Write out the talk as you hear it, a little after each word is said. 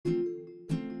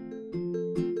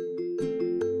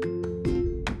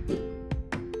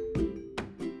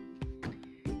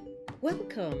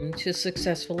Welcome to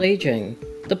Successful Aging,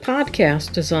 the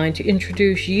podcast designed to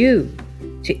introduce you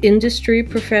to industry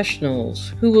professionals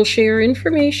who will share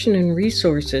information and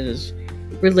resources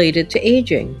related to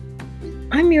aging.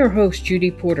 I'm your host,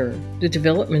 Judy Porter, the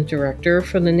Development Director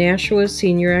from the Nashua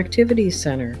Senior Activities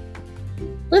Center.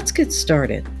 Let's get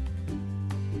started.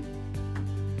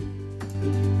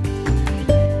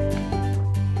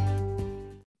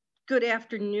 Good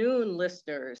afternoon,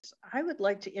 listeners. I would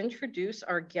like to introduce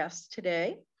our guest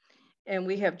today. And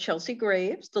we have Chelsea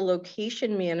Graves, the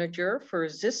location manager for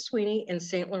Zisk Sweeney and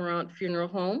St. Laurent Funeral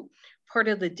Home, part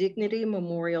of the Dignity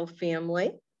Memorial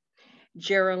family.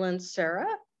 Geraldine Serra,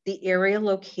 the area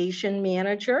location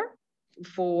manager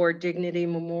for Dignity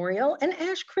Memorial, and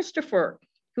Ash Christopher,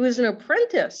 who is an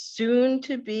apprentice, soon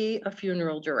to be a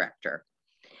funeral director.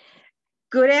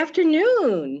 Good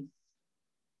afternoon.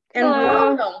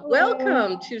 And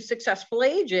welcome to Successful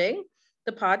Aging,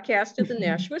 the podcast of the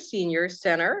Nashua Senior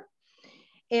Center.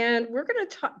 And we're going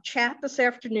to chat this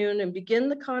afternoon and begin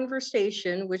the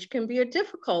conversation, which can be a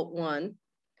difficult one,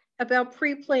 about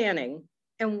pre-planning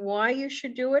and why you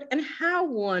should do it and how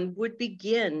one would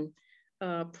begin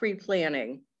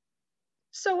pre-planning.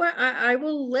 So I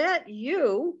will let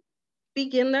you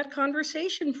begin that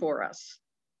conversation for us.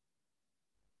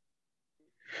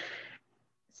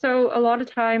 So a lot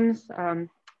of times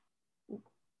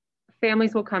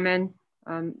families will come in,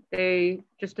 they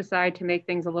just decide to make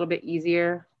things a little bit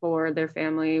easier for their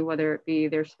family, whether it be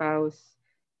their spouse,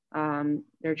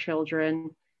 their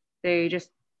children. They just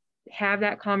have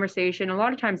that conversation. A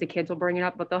lot of times the kids will bring it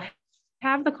up, but they'll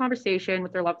have the conversation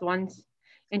with their loved ones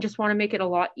and just want to make it a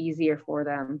lot easier for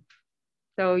them.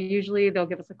 So usually they'll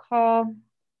give us a call.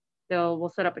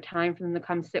 We'll set up a time for them to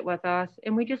come sit with us,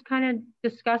 and we just kind of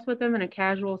discuss with them in a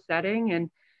casual setting and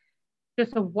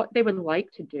just of what they would like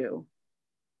to do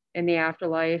in the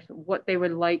afterlife, what they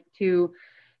would like to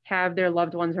have their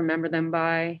loved ones remember them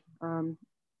by.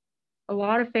 A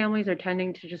lot of families are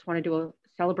tending to just want to do a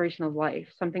celebration of life,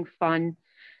 something fun,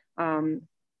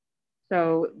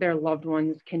 so their loved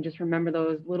ones can just remember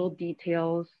those little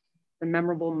details, the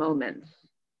memorable moments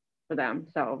for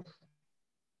themselves.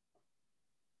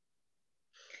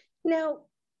 Now,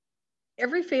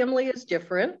 every family is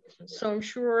different, so I'm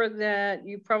sure that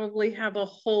you probably have a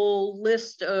whole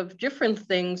list of different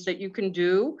things that you can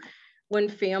do when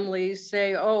families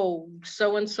say, oh,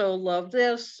 so-and-so loved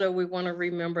this, so we want to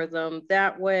remember them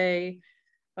that way.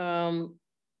 In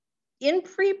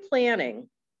pre-planning,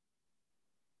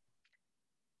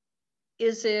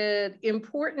 is it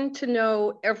important to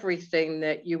know everything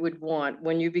that you would want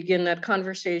when you begin that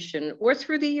conversation, or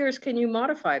through the years, can you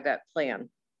modify that plan?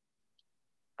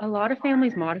 A lot of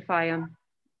families modify them.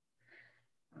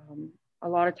 A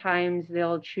lot of times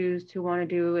they'll choose to want to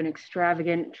do an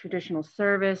extravagant traditional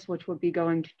service, which would be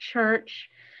going to church.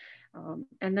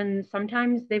 And then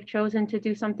sometimes they've chosen to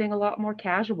do something a lot more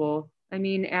casual. I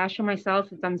mean, Ash and myself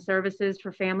have done services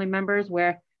for family members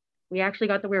where we actually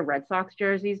got to wear Red Sox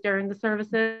jerseys during the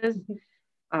services.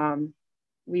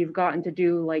 We've gotten to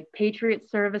do like Patriot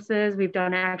services. We've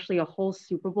done actually a whole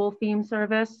Super Bowl themed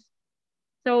service.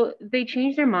 So they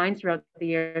change their minds throughout the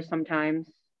year sometimes,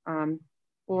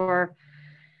 or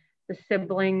the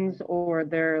siblings or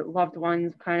their loved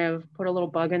ones kind of put a little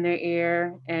bug in their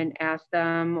ear and ask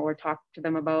them or talk to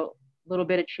them about a little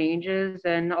bit of changes.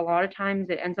 And a lot of times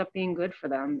it ends up being good for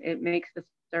them. It makes the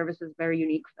services very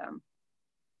unique for them.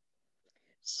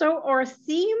 So are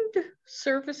themed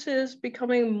services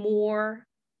becoming more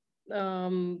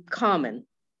common?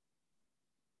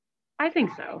 I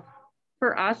think so.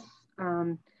 For us,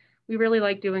 we really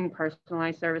like doing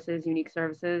personalized services, unique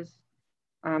services.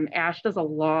 Ash does a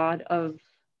lot of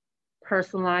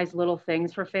personalized little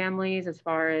things for families as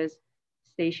far as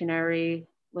stationery,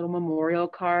 little memorial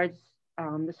cards.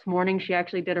 This morning, she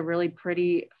actually did a really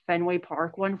pretty Fenway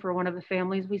Park one for one of the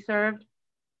families we served.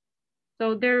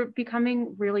 So they're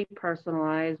becoming really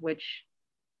personalized, which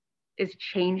is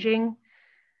changing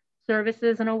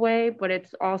services in a way, but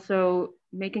it's also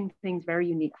making things very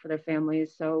unique for their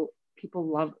families. So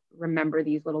people remember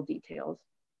these little details.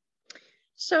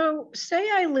 So say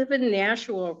I live in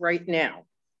Nashua right now,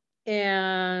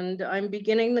 and I'm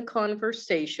beginning the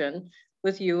conversation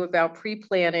with you about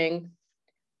pre-planning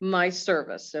my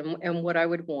service and what I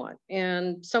would want.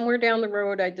 And somewhere down the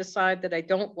road, I decide that I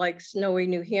don't like snowy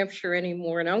New Hampshire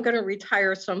anymore, and I'm going to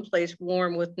retire someplace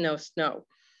warm with no snow.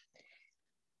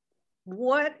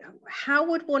 How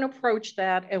would one approach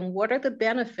that, and what are the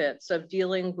benefits of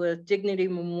dealing with Dignity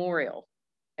Memorial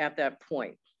at that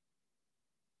point?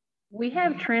 We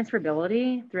have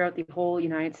transferability throughout the whole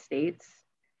United States.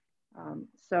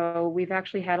 So we've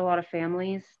actually had a lot of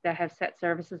families that have set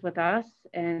services with us,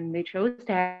 and they chose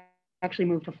to actually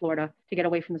move to Florida to get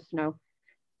away from the snow.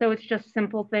 So it's just a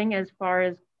simple thing as far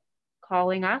as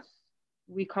calling us.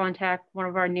 We contact one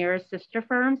of our nearest sister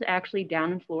firms, actually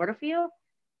down in Florida field.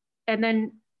 And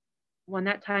then when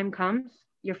that time comes,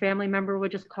 your family member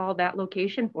would just call that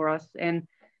location for us, and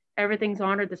everything's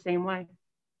honored the same way.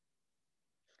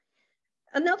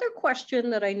 Another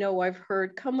question that I know I've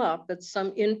heard come up at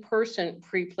some in-person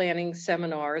pre-planning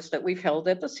seminars that we've held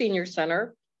at the Senior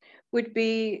Center would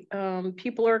be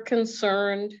people are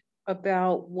concerned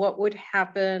about what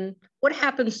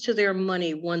happens to their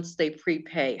money once they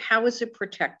prepay. How is it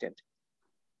protected?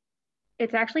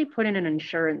 It's actually put in an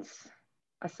insurance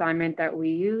assignment that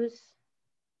we use.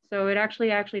 So it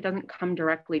actually doesn't come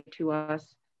directly to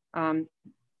us.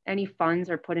 Any funds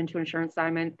are put into insurance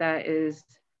assignment that is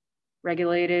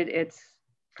regulated. It's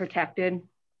protected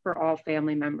for all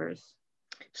family members.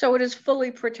 So it is fully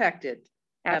protected.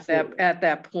 Absolutely. At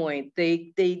that point.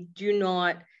 They do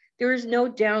not, there is no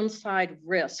downside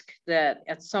risk that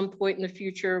at some point in the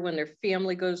future when their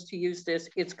family goes to use this,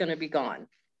 it's going to be gone.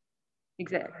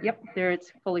 Exactly. Yep. There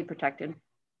it's fully protected.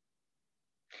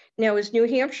 Now, is New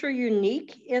Hampshire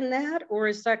unique in that, or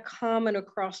is that common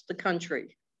across the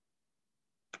country?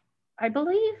 I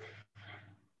believe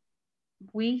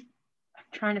I'm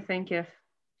trying to think if,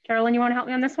 Carolyn, you want to help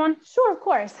me on this one? Sure, of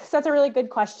course. So that's a really good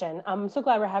question. I'm so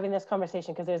glad we're having this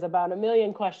conversation because there's about a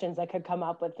million questions that could come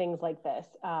up with things like this.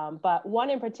 But one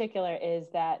in particular is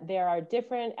that there are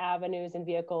different avenues and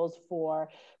vehicles for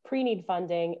pre-need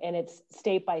funding, and it's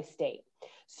state by state.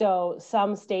 So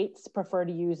some states prefer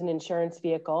to use an insurance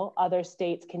vehicle. Other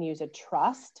states can use a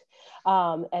trust.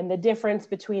 And the difference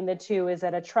between the two is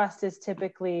that a trust is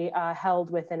typically held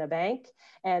within a bank,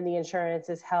 and the insurance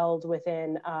is held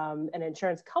within an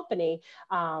insurance company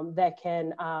that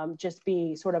can just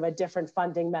be sort of a different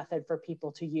funding method for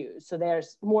people to use. So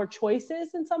there's more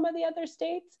choices in some of the other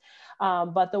states,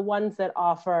 but the ones that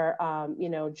offer,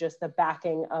 just the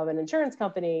backing of an insurance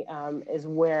company is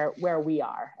where we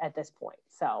are at this point.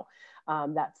 So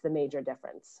that's the major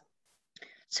difference.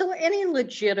 So any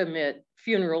legitimate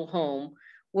funeral home,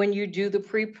 when you do the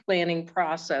pre-planning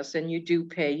process and you do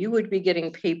pay, you would be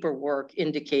getting paperwork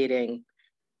indicating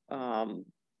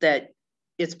that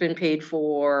it's been paid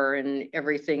for and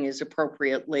everything is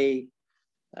appropriately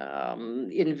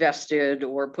invested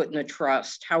or put in a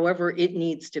trust, however it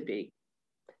needs to be.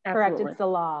 Absolutely. Correct, it's the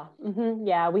law.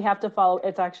 Yeah, we have to follow,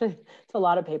 it's a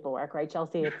lot of paperwork, right,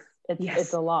 Chelsea?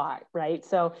 It's a lot, right?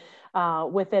 So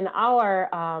within our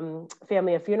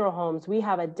family of funeral homes, we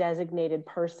have a designated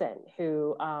person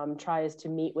who tries to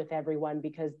meet with everyone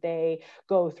because they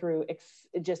go through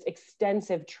just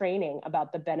extensive training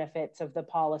about the benefits of the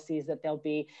policies that they'll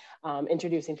be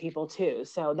introducing people to.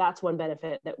 So that's one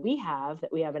benefit that we have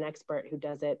an expert who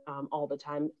does it all the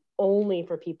time, only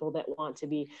for people that want to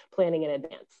be planning in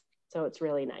advance. So it's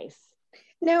really nice.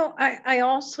 Now, I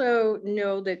also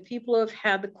know that people have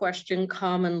had the question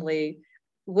commonly,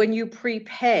 when you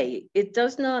prepay, it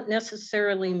does not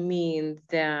necessarily mean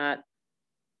that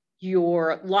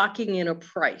you're locking in a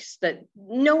price, that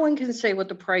no one can say what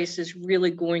the price is really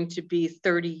going to be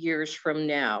 30 years from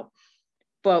now.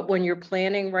 But when you're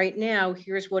planning right now,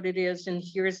 here's what it is, and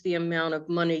here's the amount of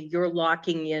money you're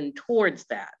locking in towards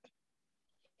that.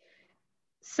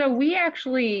 So we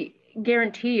actually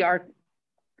guarantee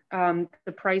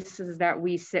the prices that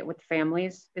we sit with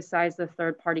families besides the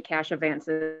third-party cash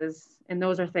advances. And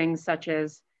those are things such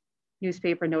as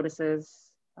newspaper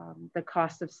notices, the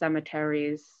cost of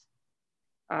cemeteries,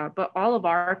 but all of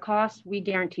our costs, we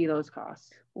guarantee those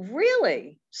costs.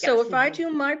 Really? So yes. If I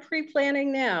do my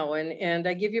pre-planning now and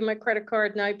I give you my credit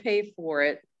card and I pay for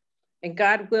it, and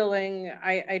God willing,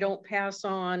 I don't pass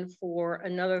on for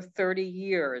another 30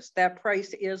 years, that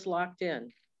price is locked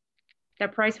in.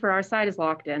 That price for our side is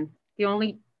locked in. The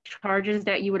only charges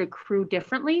that you would accrue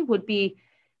differently would be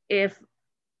if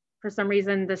for some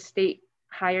reason the state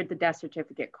hired the death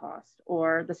certificate cost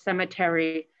or the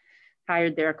cemetery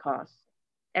hired their costs.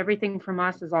 Everything from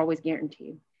us is always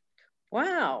guaranteed.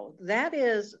 Wow, that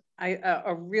is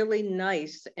a really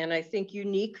nice and I think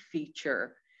unique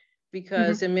feature,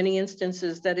 because in many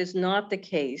instances that is not the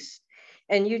case.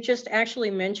 And you just actually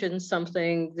mentioned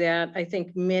something that I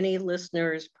think many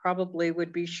listeners probably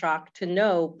would be shocked to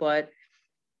know, but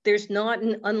there's not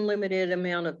an unlimited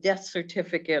amount of death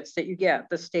certificates that you get.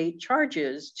 The state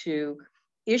charges to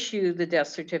issue the death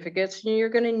certificates, and you're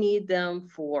going to need them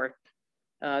for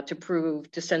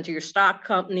to send to your stock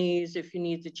companies if you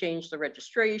need to change the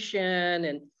registration,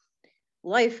 and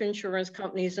life insurance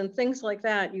companies and things like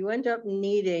that. You end up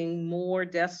needing more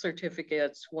death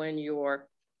certificates when you're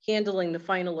handling the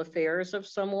final affairs of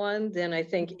someone than I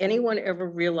think anyone ever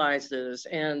realizes.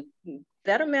 And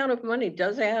that amount of money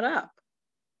does add up.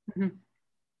 Mhm.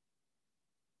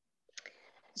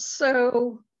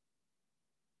 So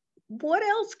what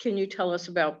else can you tell us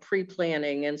about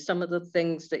pre-planning and some of the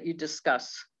things that you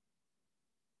discuss?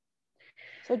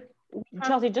 So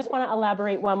Chelsea, just want to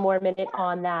elaborate one more minute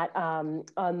on that, on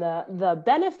the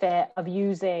benefit of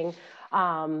using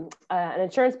an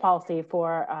insurance policy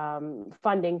for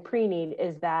funding pre-need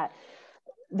is that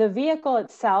the vehicle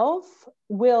itself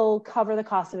will cover the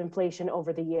cost of inflation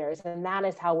over the years. And that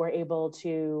is how we're able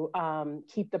to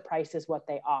keep the prices what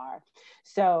they are.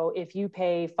 So if you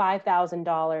pay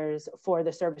 $5,000 for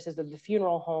the services of the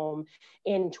funeral home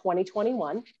in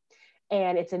 2021,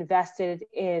 and it's invested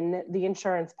in the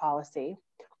insurance policy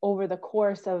over the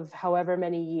course of however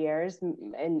many years,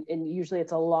 and usually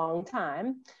it's a long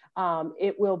time,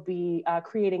 it will be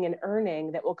creating an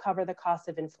earning that will cover the cost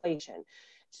of inflation.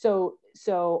 So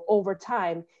over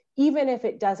time, even if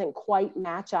it doesn't quite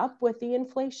match up with the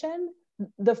inflation,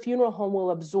 the funeral home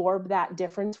will absorb that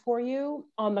difference for you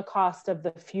on the cost of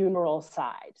the funeral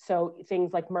side. So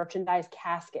things like merchandise,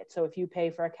 caskets. So if you pay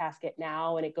for a casket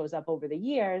now and it goes up over the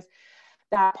years,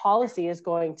 that policy is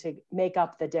going to make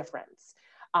up the difference.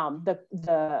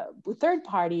 The third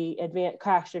party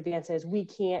cash advances, we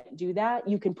can't do that.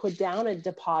 You can put down a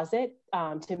deposit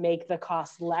to make the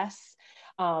cost less,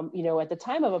 at the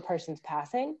time of a person's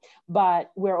passing,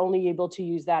 but we're only able to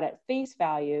use that at face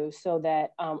value so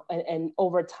that, and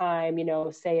over time,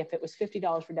 say if it was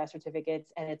 $50 for death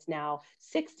certificates and it's now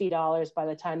 $60 by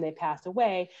the time they pass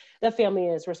away, the family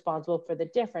is responsible for the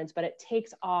difference, but it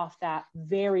takes off that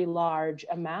very large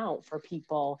amount for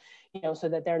people, so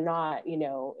that they're not,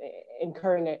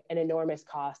 incurring an enormous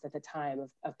cost at the time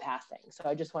of passing. So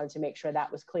I just wanted to make sure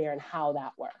that was clear and how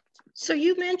that worked. So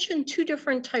you mentioned two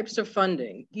different types of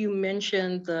funding. You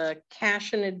mentioned the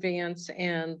cash in advance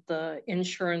and the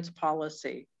insurance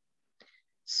policy.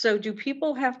 So do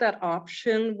people have that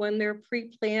option when they're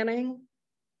pre-planning?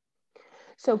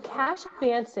 So cash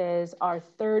advances are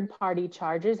third-party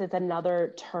charges. It's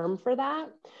another term for that.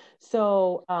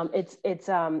 So it's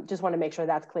just want to make sure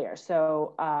that's clear.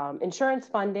 So insurance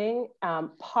funding,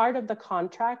 part of the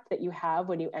contract that you have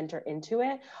when you enter into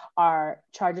it are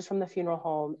charges from the funeral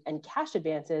home and cash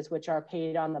advances, which are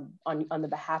paid on the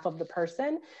behalf of the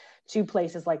person to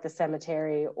places like the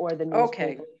cemetery or the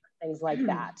newspaper. Okay. Things like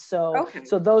that.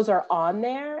 So those are on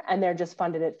there and they're just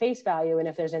funded at face value. And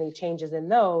if there's any changes in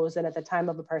those, and at the time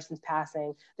of a person's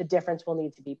passing, the difference will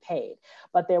need to be paid.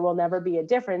 But there will never be a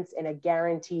difference in a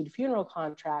guaranteed funeral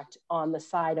contract on the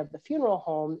side of the funeral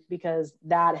home because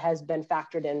that has been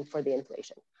factored in for the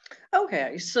inflation.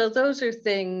 Okay, so those are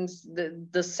things,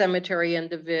 the cemetery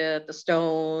end of it, the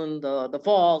stone, the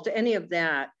vault, any of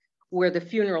that, where the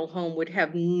funeral home would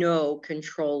have no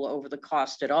control over the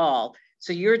cost at all.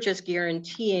 So you're just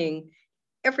guaranteeing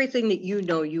everything that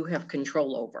you have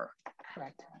control over.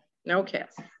 Correct. Okay,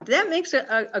 that makes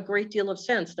a great deal of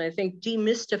sense. And I think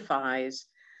demystifies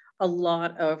a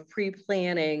lot of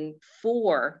pre-planning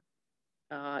for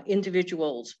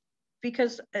individuals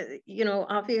because,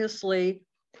 obviously,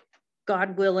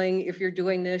 God willing, if you're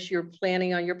doing this, you're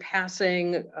planning on your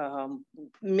passing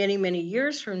many, many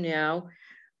years from now.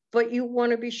 But you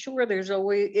want to be sure there's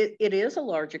always, it is a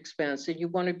large expense and you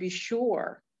want to be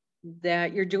sure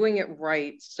that you're doing it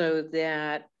right so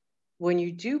that when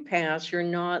you do pass, you're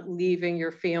not leaving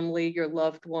your family, your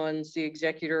loved ones, the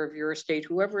executor of your estate,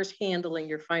 whoever is handling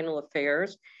your final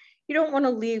affairs. You don't want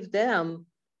to leave them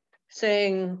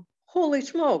saying, holy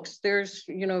smokes, there's,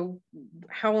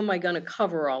 how am I going to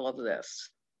cover all of this?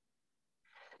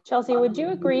 Chelsea, would you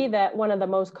agree that one of the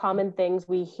most common things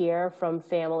we hear from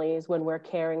families when we're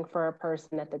caring for a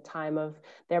person at the time of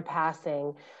their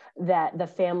passing, that the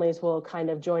families will kind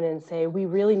of join in and say, we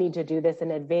really need to do this in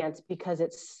advance because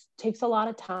it takes a lot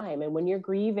of time. And when you're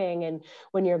grieving and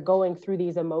when you're going through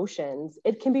these emotions,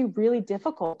 it can be really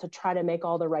difficult to try to make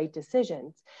all the right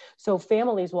decisions. So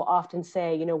families will often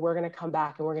say, we're going to come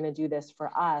back and we're going to do this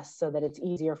for us so that it's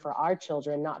easier for our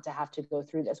children not to have to go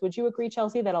through this. Would you agree,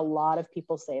 Chelsea, that a lot of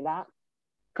people say that?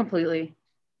 Completely.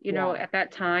 At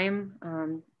that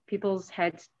time, people's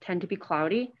heads tend to be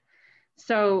cloudy.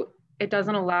 So it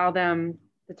doesn't allow them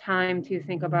the time to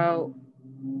think about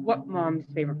what mom's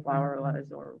favorite flower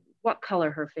was or what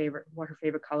her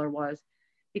favorite color was,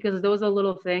 because those are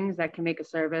little things that can make a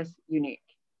service unique.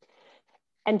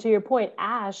 And to your point,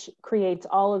 ASH creates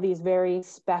all of these very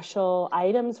special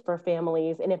items for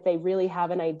families. And if they really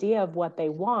have an idea of what they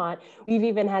want, we've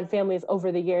even had families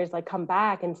over the years like come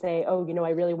back and say, oh, I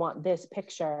really want this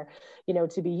picture,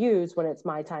 to be used when it's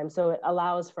my time. So it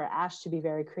allows for ASH to be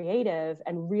very creative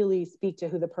and really speak to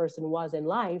who the person was in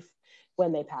life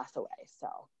when they pass away.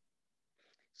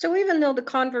 So even though the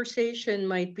conversation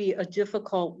might be a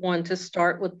difficult one to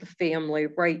start with the family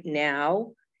right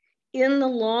now, in the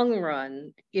long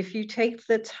run, if you take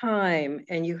the time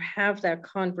and you have that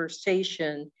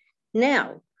conversation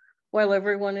now, while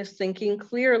everyone is thinking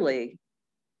clearly,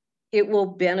 it will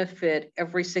benefit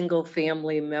every single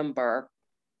family member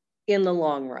in the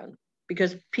long run,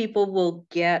 because people will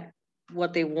get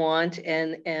what they want,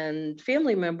 and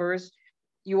family members,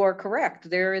 you are correct,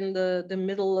 they're in the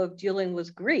middle of dealing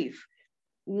with grief.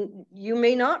 You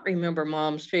may not remember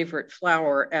mom's favorite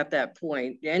flower at that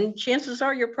point, and chances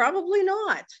are you're probably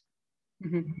not.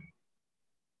 Mm-hmm.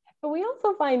 But we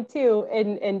also find too,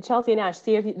 in Chelsea and Ash,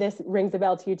 see if this rings a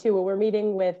bell to you too, when we're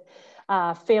meeting with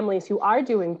families who are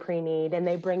doing pre-need and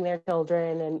they bring their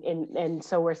children, and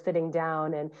so we're sitting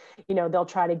down and, they'll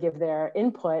try to give their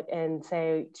input and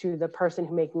say to the person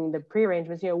who making the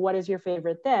pre-arrangements, what is your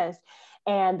favorite this?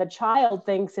 And the child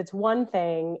thinks it's one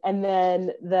thing, and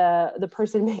then the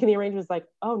person making the arrangements is like,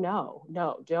 oh no,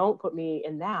 don't put me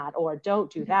in that, or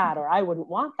don't do that, or I wouldn't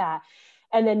want that.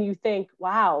 And then you think,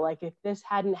 wow, like if this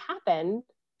hadn't happened,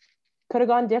 could have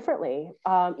gone differently.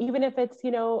 Even if it's,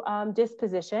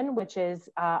 disposition, which is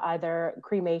either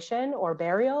cremation or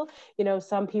burial.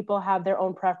 Some people have their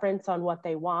own preference on what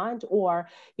they want, or,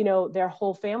 their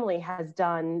whole family has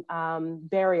done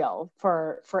burial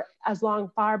for as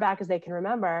far back as they can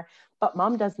remember, but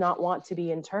mom does not want to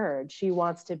be interred. She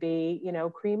wants to be,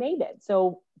 cremated.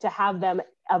 So to have them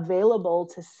available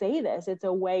to say this, it's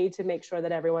a way to make sure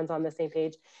that everyone's on the same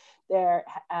page. There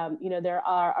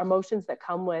are emotions that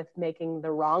come with making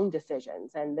the wrong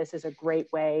decisions, and this is a great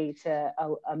way to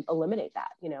eliminate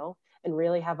that, and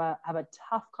really have a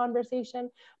tough conversation.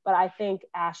 But I think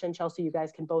Ash and Chelsea, you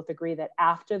guys can both agree that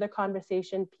after the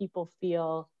conversation, people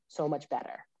feel so much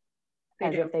better,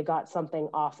 as if they got something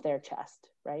off their chest,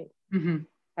 right? Mm-hmm.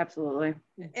 Absolutely.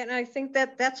 And I think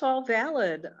that that's all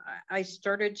valid. I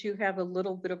started to have a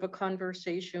little bit of a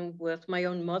conversation with my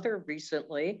own mother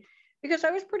recently, because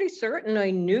I was pretty certain I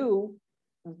knew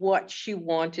what she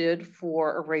wanted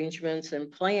for arrangements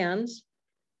and plans.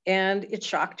 And it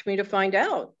shocked me to find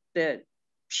out that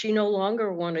she no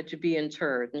longer wanted to be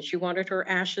interred, and she wanted her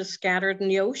ashes scattered in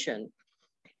the ocean.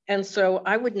 And so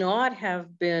I would not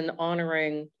have been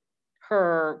honoring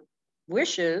her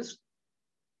wishes,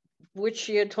 which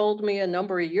she had told me a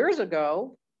number of years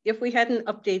ago, if we hadn't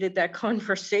updated that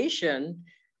conversation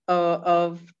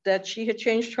of that she had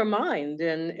changed her mind,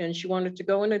 and she wanted to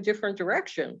go in a different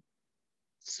direction.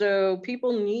 So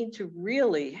people need to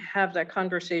really have that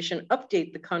conversation,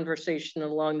 update the conversation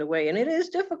along the way. And it is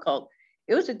difficult.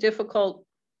 It was a difficult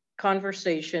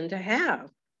conversation to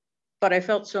have, but I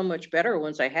felt so much better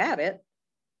once I had it.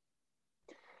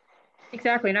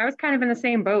 Exactly. And I was kind of in the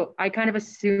same boat. I kind of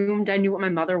assumed I knew what my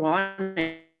mother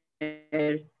wanted.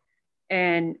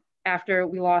 And after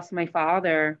we lost my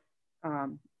father,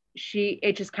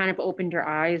 it just kind of opened her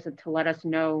eyes to let us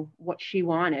know what she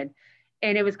wanted.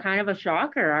 And it was kind of a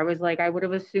shocker. I was like, I would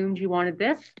have assumed you wanted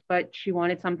this, but she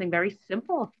wanted something very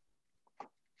simple.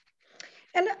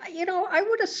 And, I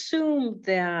would assume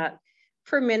that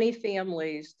for many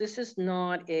families, this is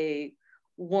not a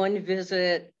one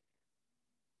visit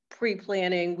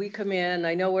pre-planning. We come in,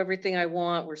 I know everything I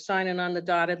want, we're signing on the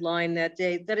dotted line that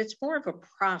day, that it's more of a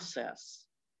process.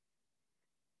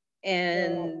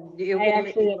 And I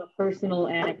actually have a personal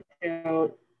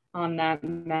anecdote on that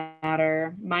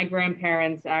matter. My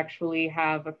grandparents actually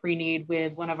have a pre-need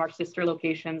with one of our sister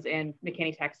locations in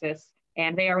McKinney, Texas.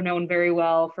 And they are known very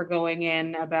well for going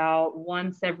in about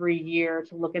once every year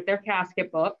to look at their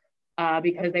casket book,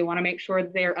 because they want to make sure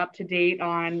that they're up to date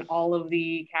on all of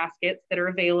the caskets that are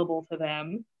available to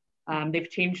them. They've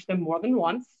changed them more than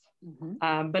once.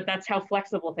 Mm-hmm. But that's how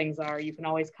flexible things are. You can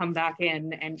always come back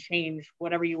in and change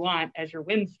whatever you want as your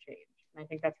winds change. And I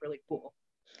think that's really cool.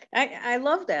 I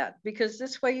love that, because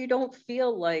this way you don't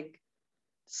feel like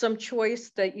some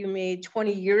choice that you made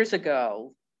 20 years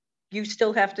ago, you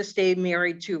still have to stay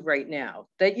married to right now,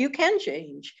 that you can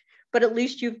change, but at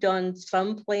least you've done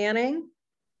some planning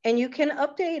and you can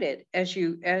update it as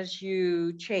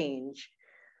you change.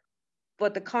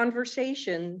 But the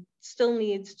conversation still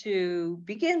needs to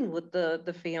begin with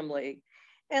the family.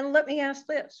 And let me ask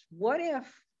this, what if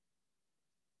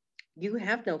you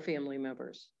have no family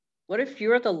members? What if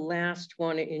you're the last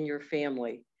one in your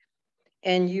family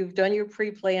and you've done your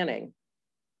pre-planning,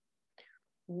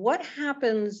 what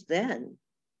happens then?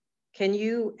 Can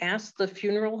you ask the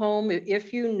funeral home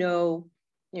if you know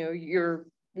you're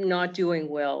not doing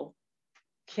well?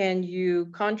 Can you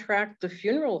contract the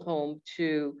funeral home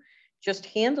to just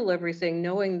handle everything,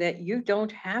 knowing that you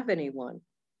don't have anyone?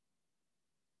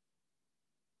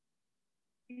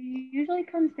 It usually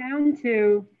comes down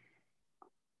to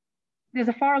there's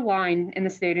a far line in the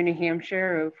state of New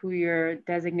Hampshire of who your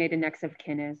designated next of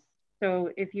kin is.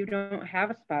 So if you don't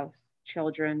have a spouse,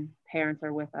 children, parents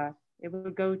are with us, it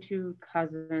would go to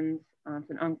cousins, aunts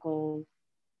and uncles,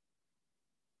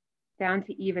 down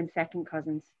to even second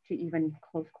cousins, to even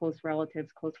close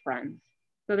relatives, close friends.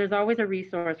 So there's always a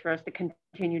resource for us to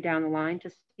continue down the line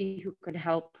to see who could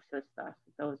help assist us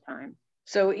at those times.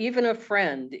 So even a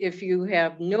friend, if you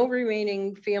have no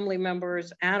remaining family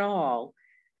members at all,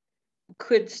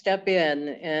 could step in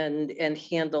and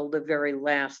handle the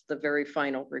very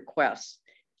final request.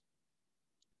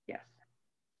 Yes.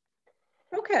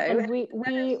 Okay. And we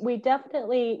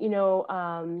definitely,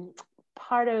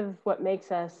 part of what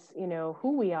makes us,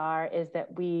 who we are is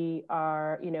that we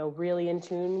are, really in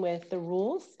tune with the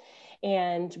rules.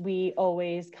 And we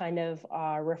always kind of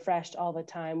are refreshed all the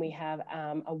time. We have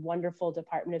a wonderful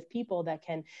department of people that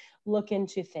can look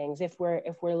into things. If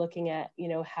we're looking at,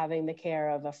 having the care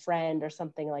of a friend or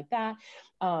something like that,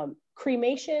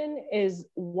 cremation is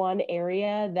one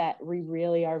area that we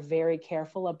really are very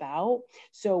careful about.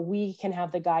 So we can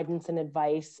have the guidance and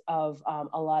advice of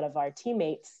a lot of our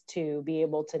teammates to be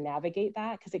able to navigate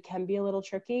that, because it can be a little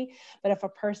tricky. But if a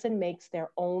person makes their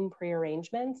own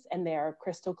pre-arrangements and they're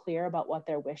crystal clear about what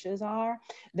their wishes are,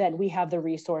 then we have the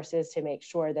resources to make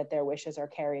sure that their wishes are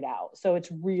carried out. So it's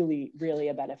really, really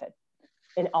a benefit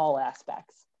in all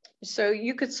aspects. So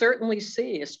you could certainly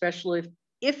see, especially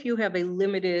if you have a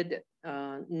limited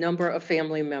number of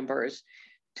family members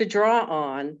to draw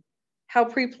on, how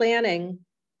pre-planning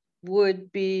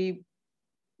would be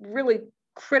really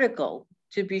critical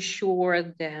to be sure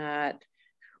that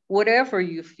whatever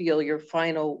you feel your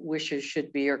final wishes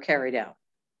should be are carried out.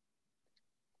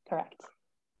 Correct.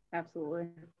 Absolutely.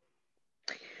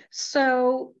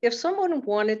 So if someone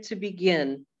wanted to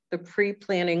begin the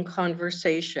pre-planning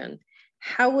conversation,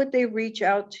 how would they reach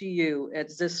out to you at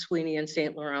Zis Sweeney and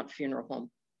St. Laurent Funeral Home?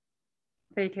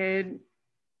 They could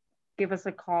give us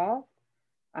a call,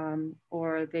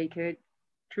 or they could,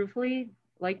 truthfully,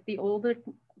 like the older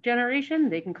generation,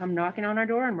 they can come knocking on our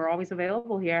door, and we're always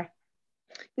available here.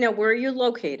 Now, where are you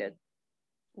located?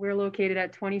 We're located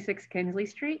at 26 Kinsley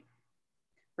Street,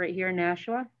 right here in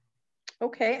Nashua.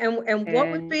 Okay, and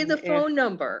what would be the phone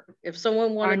number if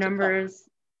someone wanted to call?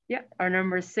 Our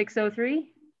number is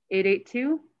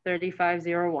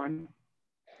 603-882-3501.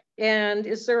 And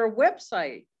is there a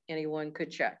website anyone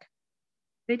could check?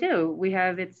 They do. We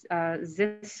have, it's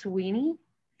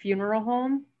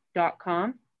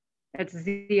zissweeneyfuneralhome.com. That's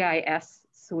ZIS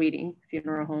Sweeney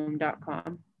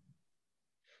funeralhome.com.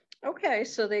 Okay,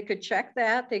 so they could check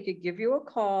that. They could give you a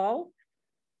call,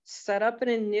 set up an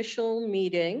initial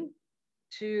meeting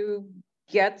to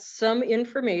get some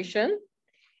information.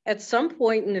 At some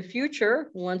point in the future,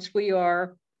 once we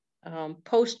are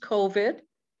post-COVID,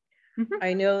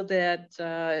 I know that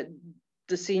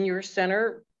the Senior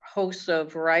Center hosts a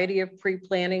variety of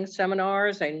pre-planning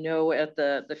seminars. I know at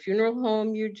the funeral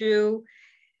home you do.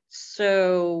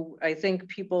 So I think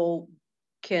people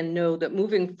can know that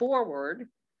moving forward,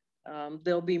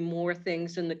 there'll be more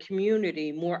things in the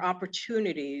community, more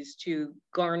opportunities to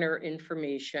garner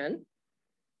information.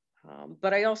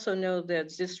 But I also know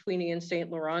that Zis Sweeney and St.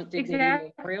 Laurent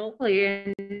Dignity Memorial.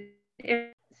 And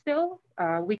if still,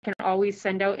 we can always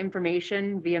send out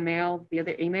information via mail, via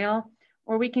the email,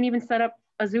 or we can even set up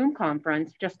a Zoom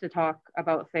conference just to talk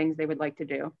about things they would like to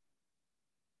do.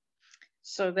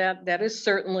 So that is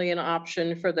certainly an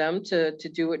option for them to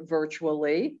do it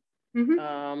virtually.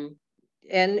 And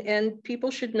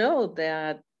people should know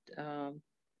that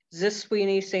Zis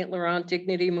Sweeney St. Laurent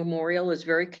Dignity Memorial is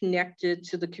very connected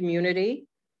to the community.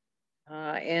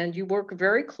 And you work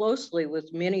very closely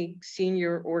with many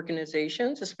senior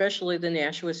organizations, especially the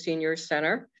Nashua Senior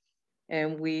Center.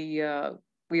 And we are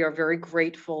very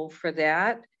grateful for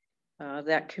that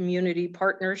community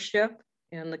partnership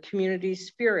and the community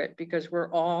spirit, because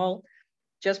we're all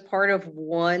just part of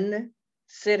one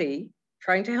city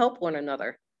trying to help one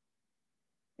another.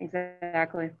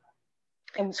 Exactly.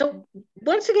 And so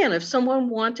once again, if someone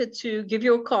wanted to give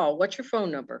you a call, what's your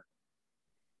phone number?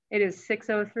 It is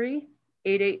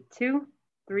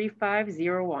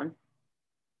 603-882-3501.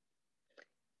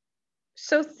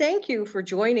 So thank you for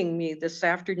joining me this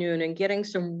afternoon and getting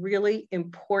some really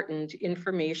important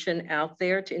information out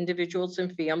there to individuals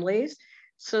and families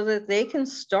so that they can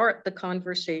start the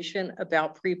conversation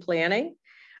about pre-planning.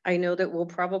 I know that we'll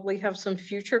probably have some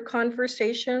future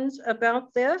conversations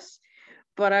about this,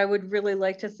 but I would really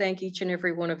like to thank each and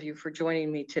every one of you for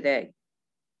joining me today.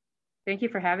 Thank you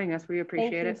for having us. We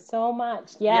appreciate it. Thank you so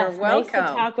much. Yes, You're welcome. Nice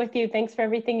to talk with you. Thanks for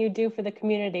everything you do for the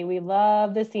community. We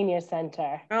love the Senior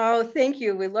Center. Oh, thank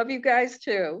you. We love you guys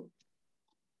too.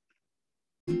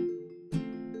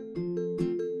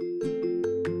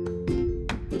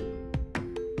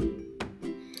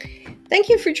 Thank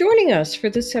you for joining us for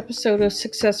this episode of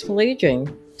Successful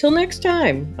Aging. Till next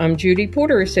time, I'm Judy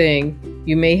Porter saying,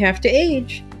 you may have to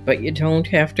age, but you don't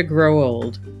have to grow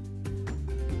old.